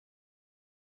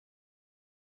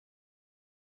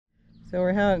So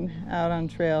we're out on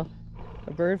trail.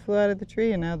 A bird flew out of the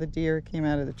tree and now the deer came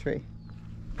out of the tree.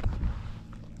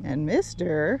 And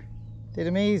Mr. did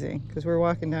amazing because we're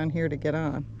walking down here to get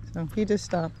on. So he just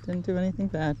stopped, didn't do anything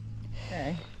bad.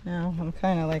 Okay, now I'm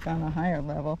kind of like on a higher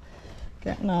level,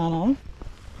 getting on him.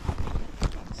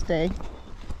 Stay.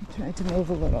 I tried to move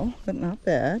a little, but not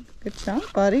bad. Good job,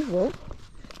 buddy. Whoa.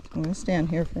 I'm going to stand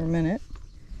here for a minute.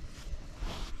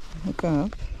 Hook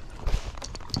up.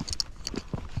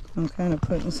 I'm kind of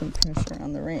putting some pressure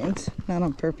on the reins, not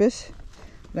on purpose,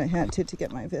 but I had to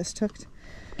get my vest hooked.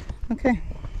 Okay,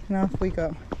 and off we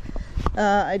go.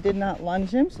 I did not lunge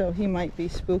him, so he might be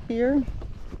spookier.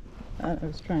 I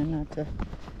was trying not to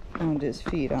pound his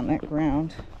feet on that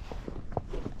ground.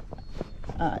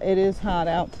 It is hot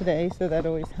out today, so that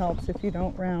always helps if you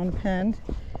don't round pen.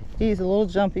 He's a little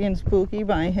jumpy and spooky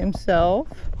by himself.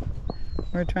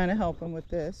 We're trying to help him with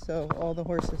this, so all the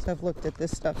horses have looked at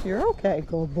this stuff. You're okay,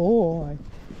 good boy.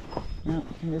 Yeah,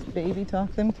 and this baby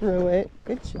talked him through it.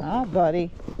 Good job, buddy.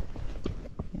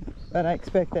 Yeah, but I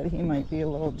expect that he might be a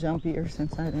little jumpier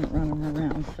since I didn't run him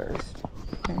around first.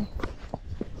 Okay.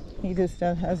 He just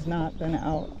has not been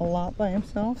out a lot by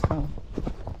himself, so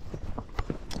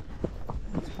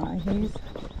that's fine. He's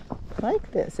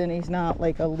like this, and he's not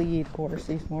like a lead horse.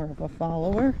 He's more of a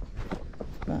follower.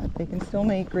 But they can still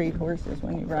make great horses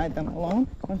when you ride them alone,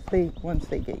 once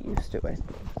they get used to it.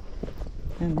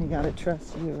 And they gotta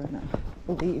trust you and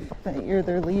believe that you're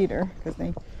their leader,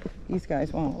 because these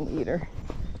guys want a leader.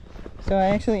 So I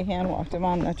actually hand walked him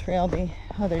on the trail the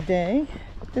other day,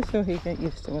 just so he'd get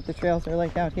used to what the trails are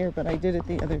like out here, but I did it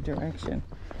the other direction.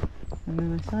 And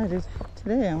then I decided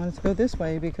today I wanted to go this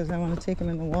way because I want to take him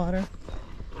in the water,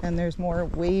 and there's more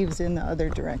waves in the other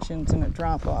directions and a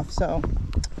drop off. So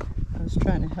I was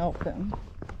trying to help him,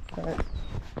 but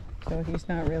so he's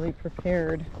not really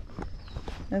prepared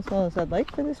as well as I'd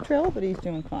like for this trail, but he's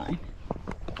doing fine.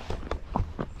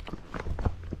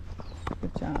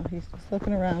 Good job. He's just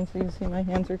looking around, so you see my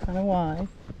hands are kind of wide.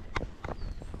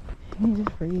 And you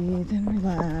just breathe and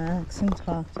relax and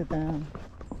talk to them.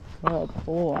 Oh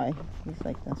boy, he's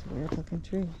like, that's a weird looking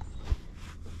tree.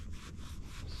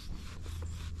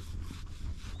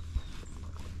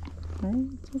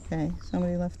 It's okay.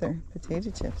 Somebody left their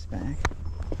potato chips back.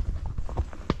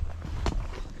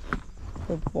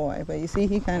 Good boy. But you see,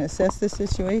 he kind of assessed the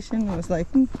situation and was like,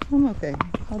 I'm okay.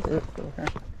 I'll do it for her.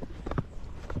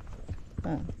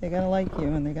 They gotta like you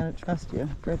and they gotta trust you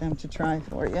for them to try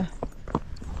for you.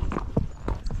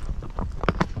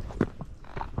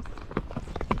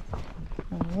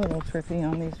 I'm a little trippy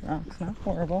on these rocks. Not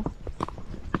horrible.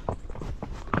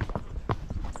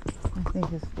 I think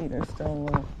his feet are still a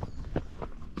little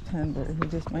tender. He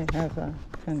just might have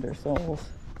tender soles.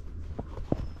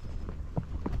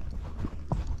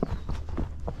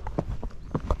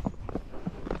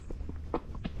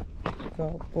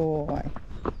 Good boy.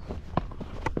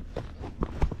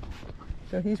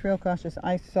 So he's real cautious.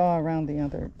 I saw around the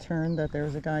other turn that there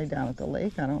was a guy down at the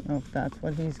lake. I don't know if that's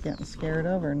what he's getting scared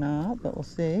of or not, but we'll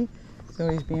see. So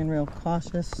he's being real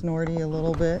cautious, snorty a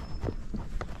little bit.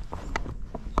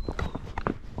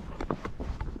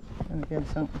 And again,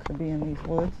 something could be in these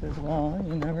woods as well.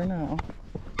 You never know.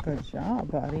 Good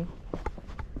job, buddy.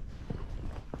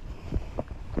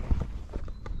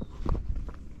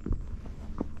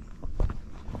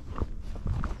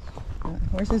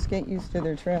 Horses get used to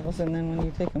their trails, and then when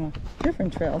you take them on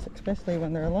different trails, especially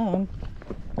when they're alone,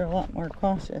 they're a lot more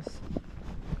cautious.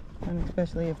 And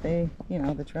especially if they,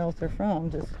 the trails they're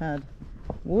from just had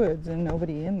woods and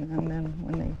nobody in them, then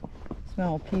when they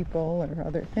smell people or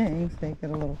other things, they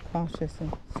get a little cautious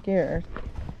and scared.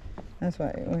 That's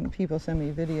why when people send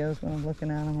me videos when I'm looking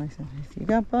at them, I say, if you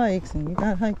got bikes and you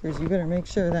got hikers, you better make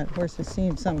sure that horse has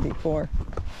seen some before.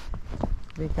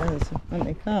 Because when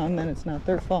they come, then it's not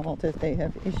their fault if they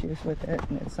have issues with it,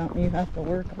 and it's something you have to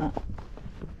work on.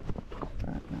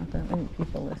 But not that many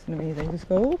people listen to me. They just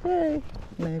go, okay,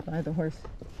 and they buy the horse.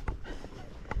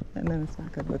 And then it's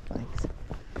not good with bikes.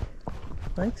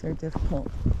 Bikes are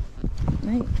difficult.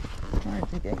 Right? It's hard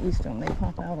to get used to them. They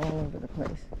pop out all over the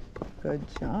place. Good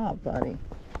job, buddy.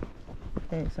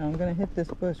 Okay, so I'm going to hit this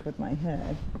bush with my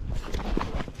head.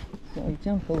 So I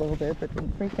jumped a little bit, but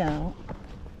didn't freak out.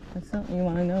 That's something you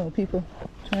want to know. People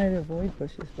try to avoid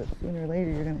bushes, but sooner or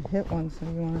later you're going to hit one, so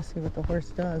you want to see what the horse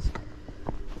does.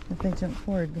 If they jump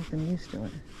forward, get them used to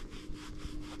it.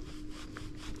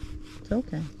 It's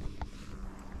okay.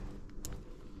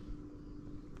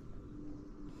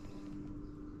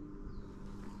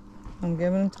 I'm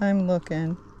giving them time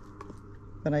looking,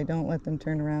 but I don't let them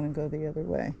turn around and go the other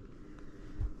way.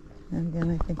 And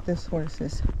again, I think this horse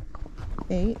is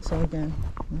 8, so again,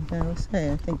 like I always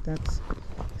say, I think that's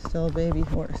still a baby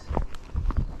horse.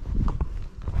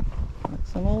 But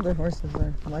some older horses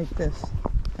are like this,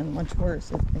 and much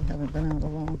worse if they haven't been out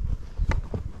alone.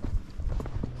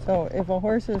 So if a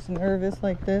horse is nervous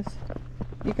like this,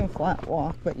 you can flat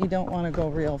walk, but you don't want to go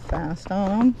real fast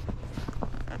on them.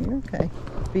 You're okay.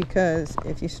 Because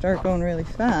if you start going really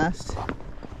fast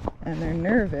and they're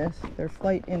nervous, their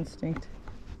flight instinct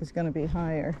is going to be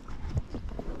higher.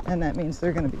 And that means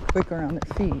they're going to be quicker on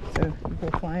their feet. So you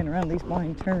go flying around these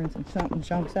blind turns and something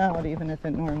jumps out, even if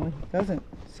it normally doesn't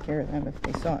scare them. If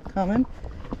they saw it coming,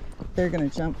 they're going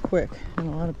to jump quick. And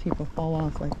a lot of people fall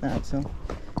off like that. So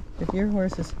if your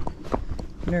horse is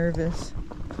nervous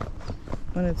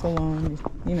when it's alone,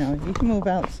 you know, you can move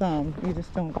out some. You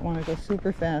just don't want to go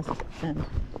super fast, and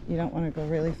you don't want to go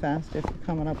really fast if you're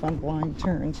coming up on blind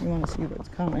turns. You want to see what's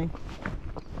coming.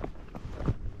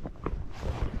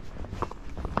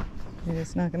 You're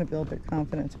just not going to build their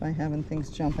confidence by having things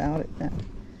jump out at them.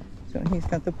 So he's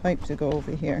got the pipe to go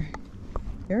over here.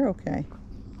 You're okay.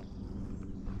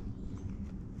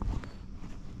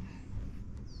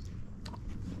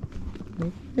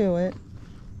 You can do it.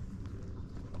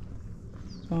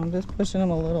 So I'm just pushing him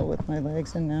a little with my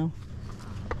legs, and now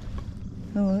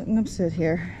I'm letting him sit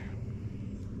here.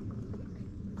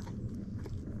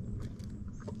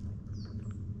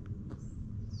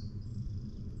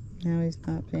 Now he's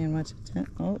not paying much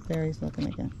attention. Oh, there he's looking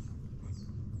again.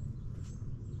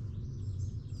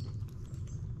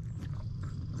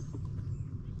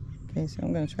 Okay, so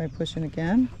I'm going to try pushing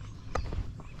again.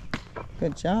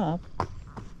 Good job.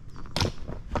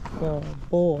 Good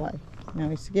boy. Now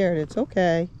he's scared. It's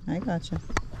okay. I got you.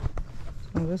 So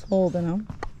I'm just holding him.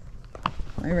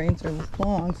 My reins are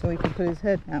long so he can put his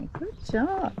head down. Good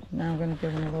job. Now I'm going to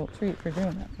give him a little treat for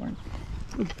doing that for him.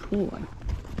 Good boy.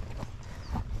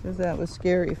 Because that was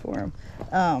scary for him.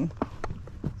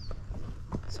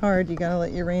 It's hard. You got to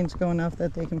let your reins go enough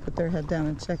that they can put their head down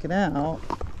and check it out,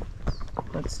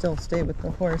 but still stay with the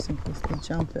horse in case they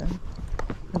jump in,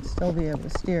 and still be able to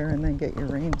steer and then get your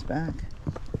reins back.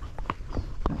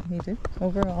 But he did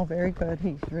overall very good.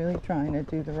 He's really trying to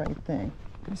do the right thing.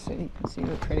 So you can see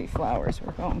the pretty flowers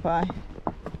we're going by.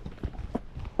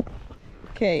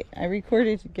 Okay, I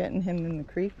recorded getting him in the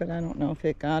creek, but I don't know if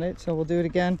it got it, so we'll do it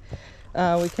again.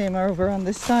 We came over on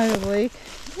this side of the lake.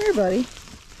 Come here, buddy.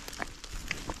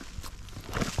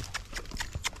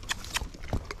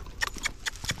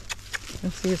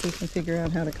 Let's see if we can figure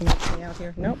out how to come up to me out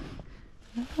here. Nope.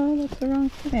 Oh, that's the wrong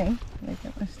thing. I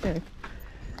get my stick.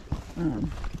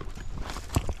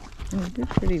 We did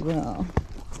pretty well.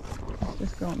 It's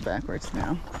just going backwards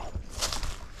now.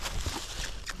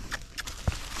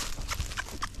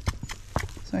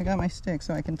 So I got my stick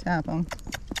so I can tap him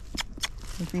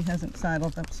if he hasn't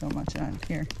sidled up so much out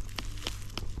here.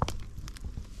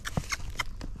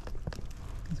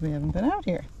 Because we haven't been out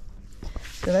here.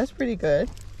 So that's pretty good.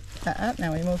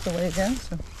 Now he moves away again,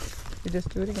 so we just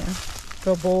do it again.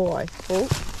 Good boy. Oh.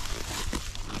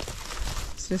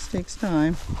 This just takes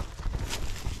time.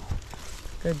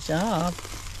 Good job.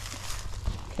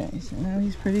 Okay, so now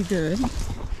he's pretty good.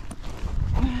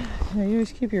 Yeah, you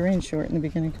always keep your reins short in the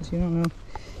beginning because you don't know.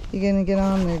 You're going to get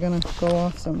on, they're going to go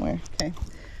off somewhere. Okay.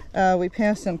 We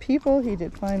passed some people. He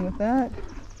did fine with that.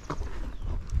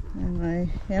 And I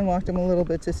hand walked him a little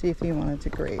bit to see if he wanted to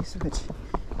graze, which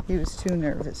he was too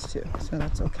nervous to, so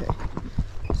that's okay.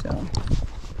 So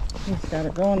he's got a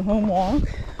going home walk.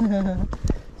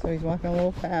 So he's walking a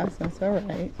little fast, that's all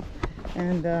right.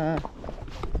 And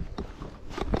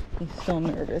he's still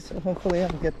nervous, so hopefully I'll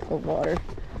get the water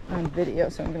on video.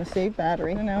 So I'm going to save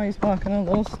battery. And now he's walking a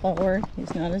little slower.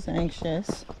 He's not as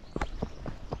anxious.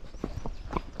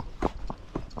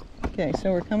 Okay,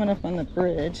 so we're coming up on the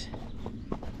bridge.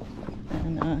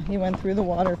 And he went through the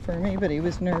water for me, but he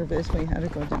was nervous. We had to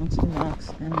go down some rocks,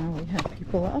 and now we have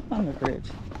people up on the bridge.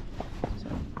 So,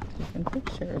 taking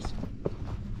pictures.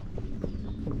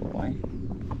 Good boy.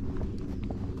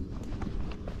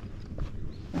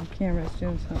 My camera's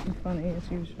doing something funny as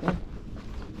usual.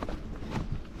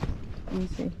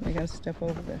 Easy. I gotta step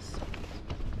over this.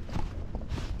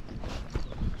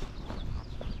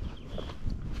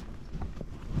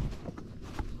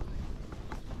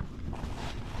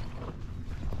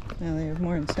 Now they have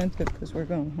more incentive because we're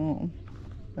going home,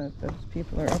 but those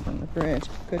people are up on the bridge.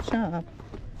 Good job.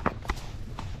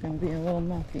 It's gonna be a little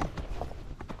mucky.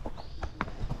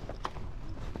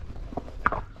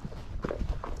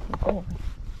 Good boy.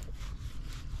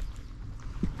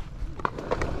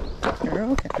 You're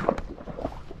okay.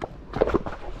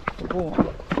 Good boy.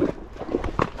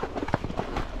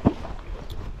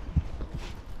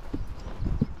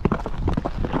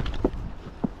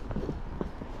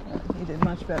 did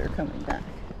much better coming back.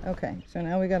 Okay, so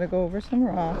now we got to go over some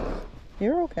rocks.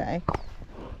 You're okay.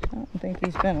 I don't think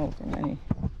he's been over many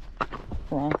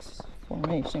rocks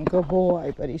formation. Good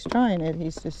boy, but he's trying it.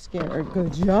 He's just scared.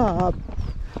 Good job.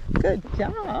 Good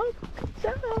job. Good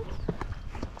job.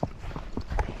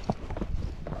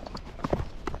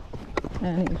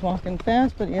 And he's walking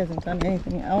fast, but he hasn't done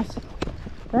anything else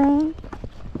wrong.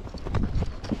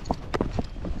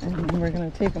 And then we're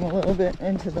going to take him a little bit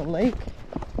into the lake.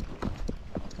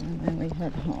 And then we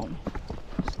head home.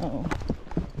 So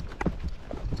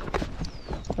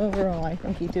overall, I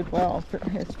think he did well for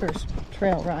his first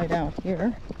trail ride out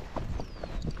here.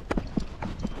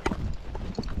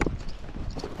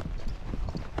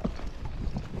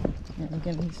 And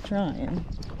again, he's trying.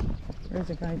 There's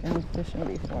a guy down fishing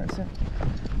before, so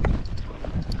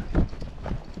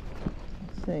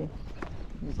let's see.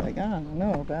 He's like, I don't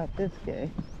know about this guy.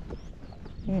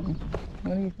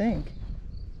 What do you think?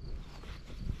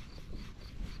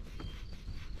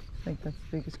 I think that's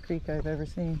the biggest creek I've ever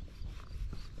seen.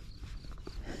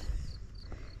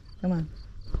 Come on,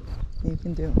 you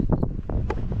can do it.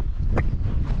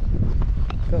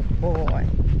 Good boy.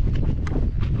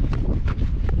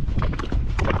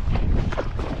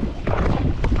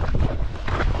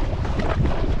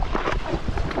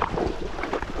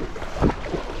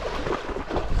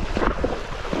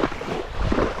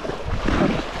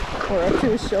 We're up to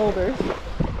his shoulders.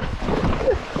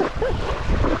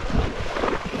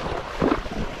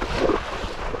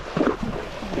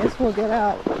 I guess we'll get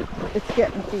out. It's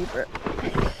getting deeper.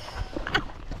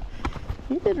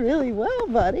 You did really well,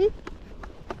 buddy.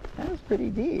 That was pretty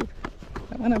deep.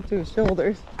 I went up to his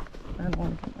shoulders. I don't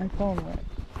want to get my phone wet.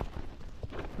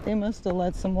 They must have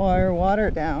let some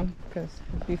water down because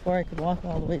before I could walk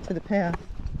all the way to the path.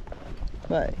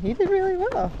 But he did really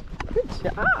well. Good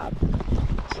job.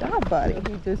 Good job, buddy.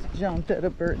 He just jumped at a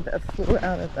bird that flew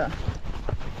out of the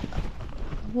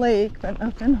lake, but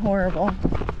nothing horrible.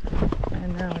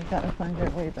 And now we gotta find our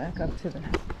way back up to the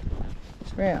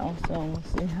trail, so we'll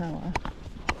see how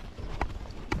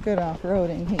good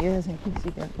off-roading he is in case he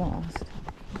gets lost.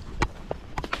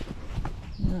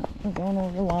 No, we're going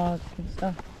over logs and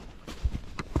stuff.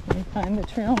 Can you find the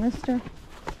trail, mister?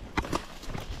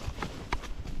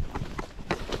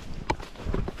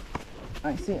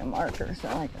 I see a marker, so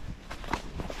I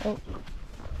got...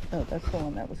 Oh, that's the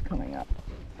one that was coming up.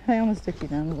 I almost took you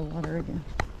down to the water again.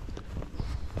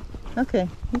 Okay,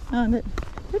 he found it.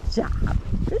 Good job.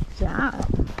 Good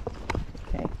job.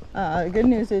 Okay. The good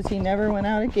news is he never went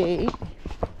out of gate.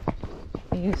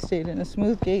 He stayed in a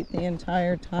smooth gait the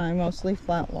entire time, mostly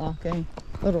flat walking,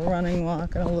 little running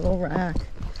walk, and a little rack.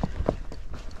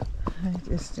 I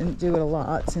just didn't do it a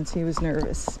lot since he was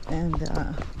nervous. And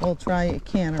we'll try a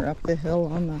canter up the hill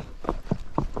on the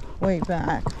way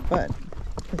back, but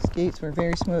his gaits were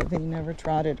very smooth. He never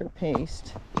trotted or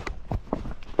paced.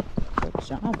 Good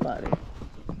job, buddy.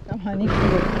 Come on, you can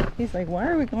do it. He's like, why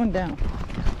are we going down?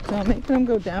 So I'm making him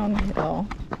go down the hill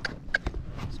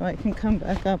so I can come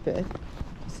back up it,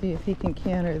 see if he can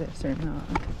canter this or not.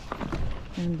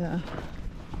 And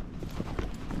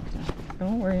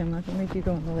don't worry, I'm not going to make you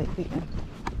go in the lake again.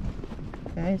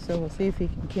 Okay, so we'll see if he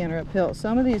can canter uphill.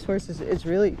 Some of these horses, it's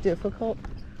really difficult.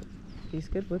 He's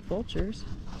good with vultures.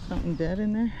 Something dead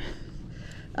in there.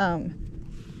 Huh?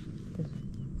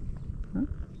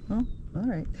 Oh, all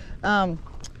right.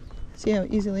 See how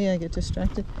easily I get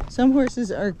distracted? Some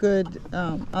horses are good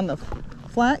on the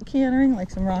flat cantering, like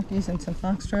some Rockies and some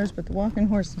Foxtrot's, but the walking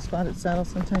horse and spotted saddle,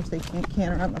 sometimes they can't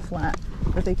canter on the flat,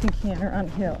 but they can canter on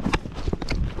hill.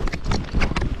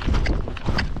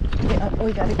 Yeah,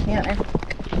 we got a canter.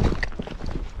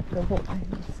 Good boy.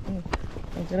 Let's see.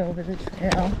 We'll get over the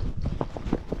trail.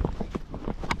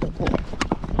 Good boy.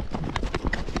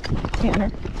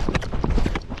 Canter.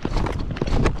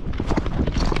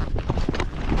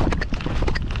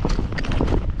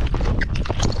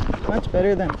 Much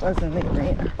better than it was in the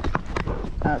arena.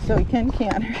 So he can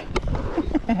canter.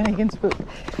 And he can spook.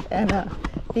 And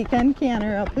he can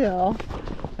canter uphill.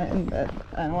 And I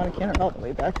don't want to canter all the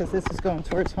way back because this is going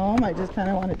towards home. I just kind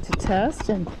of wanted to test.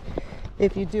 And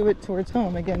if you do it towards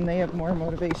home, again, they have more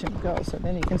motivation to go. So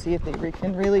then you can see if they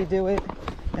can really do it.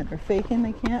 And they're faking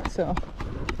they can't. So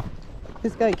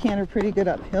this guy cantered pretty good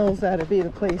up hills. That'd be the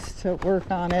place to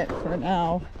work on it for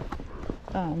now.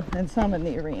 And some in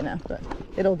the arena, but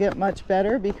it'll get much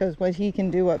better because what he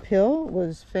can do uphill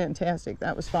was fantastic.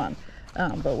 That was fun.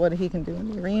 But what he can do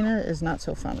in the arena is not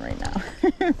so fun right now.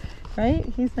 Right?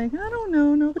 He's like, I don't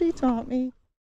know. Nobody taught me.